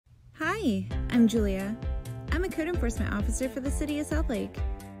Hi, I'm Julia. I'm a code enforcement officer for the City of Southlake.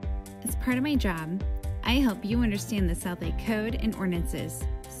 As part of my job, I help you understand the Southlake Code and ordinances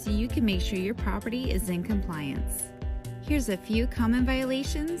so you can make sure your property is in compliance. Here's a few common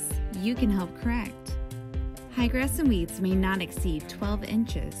violations you can help correct. High grass and weeds may not exceed 12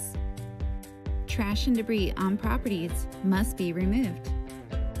 inches. Trash and debris on properties must be removed.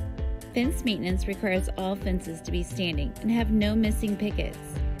 Fence maintenance requires all fences to be standing and have no missing pickets.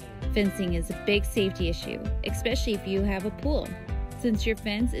 Fencing is a big safety issue, especially if you have a pool, since your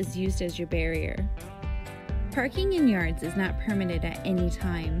fence is used as your barrier. Parking in yards is not permitted at any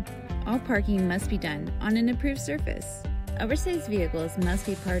time. All parking must be done on an approved surface. Oversized vehicles must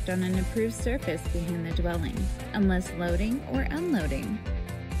be parked on an approved surface behind the dwelling, unless loading or unloading.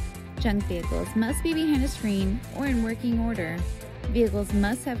 Junk vehicles must be behind a screen or in working order. Vehicles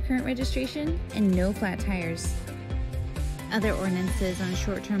must have current registration and no flat tires. Other ordinances on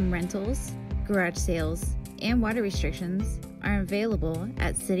short-term rentals, garage sales, and water restrictions are available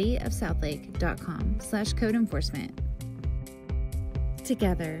at cityofsouthlake.com/code enforcement.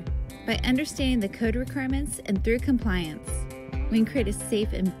 Together, by understanding the code requirements and through compliance, we can create a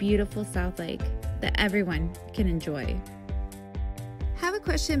safe and beautiful Southlake that everyone can enjoy. Have a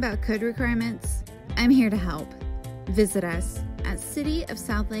question about code requirements? I'm here to help. Visit us at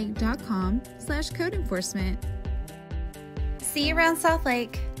cityofsouthlake.com/code enforcement. See you around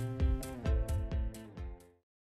Southlake.